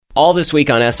All this week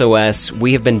on SOS,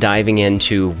 we have been diving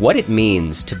into what it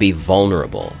means to be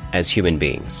vulnerable as human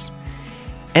beings.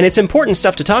 And it's important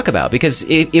stuff to talk about because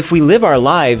if we live our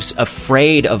lives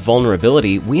afraid of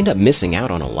vulnerability, we end up missing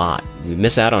out on a lot. We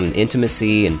miss out on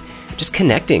intimacy and just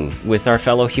connecting with our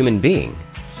fellow human being.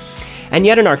 And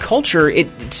yet in our culture,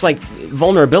 it's like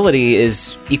vulnerability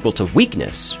is equal to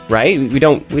weakness, right? We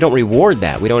don't reward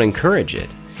that. We don't encourage it.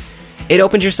 It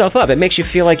opens yourself up. It makes you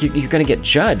feel like you're going to get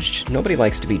judged. Nobody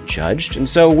likes to be judged. And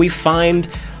so we find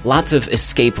lots of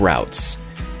escape routes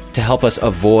to help us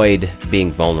avoid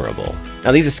being vulnerable.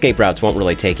 Now, these escape routes won't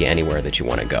really take you anywhere that you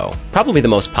want to go. Probably the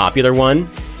most popular one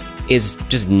is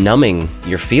just numbing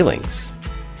your feelings.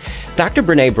 Dr.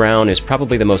 Brené Brown is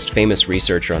probably the most famous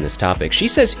researcher on this topic. She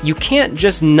says you can't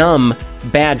just numb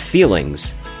bad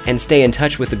feelings and stay in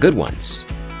touch with the good ones.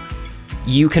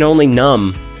 You can only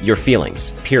numb your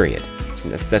feelings, period.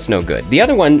 That's no good. The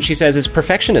other one, she says, is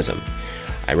perfectionism.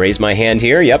 I raise my hand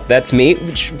here. Yep, that's me.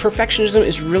 Perfectionism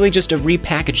is really just a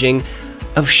repackaging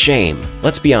of shame.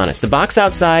 Let's be honest. The box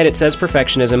outside, it says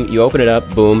perfectionism. You open it up,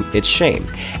 boom, it's shame.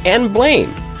 And blame,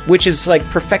 which is like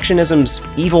perfectionism's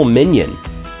evil minion.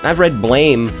 I've read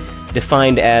blame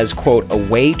defined as, quote, a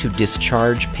way to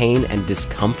discharge pain and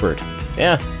discomfort.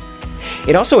 Yeah.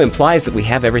 It also implies that we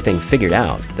have everything figured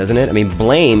out, doesn't it? I mean,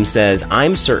 blame says,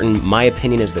 I'm certain my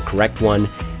opinion is the correct one,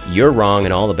 you're wrong,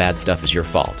 and all the bad stuff is your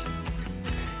fault.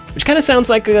 Which kind of sounds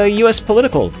like a U.S.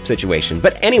 political situation.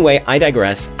 But anyway, I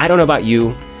digress. I don't know about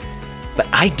you, but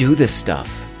I do this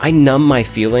stuff. I numb my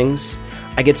feelings.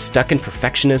 I get stuck in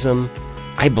perfectionism.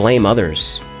 I blame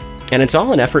others. And it's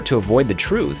all an effort to avoid the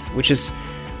truth, which is,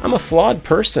 I'm a flawed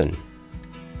person.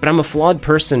 But I'm a flawed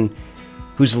person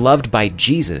who's loved by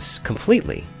Jesus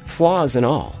completely, flaws and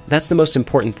all. That's the most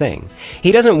important thing.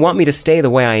 He doesn't want me to stay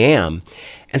the way I am.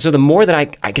 And so the more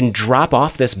that I can drop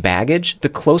off this baggage, the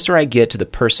closer I get to the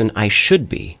person I should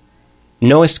be.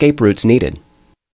 No escape routes needed.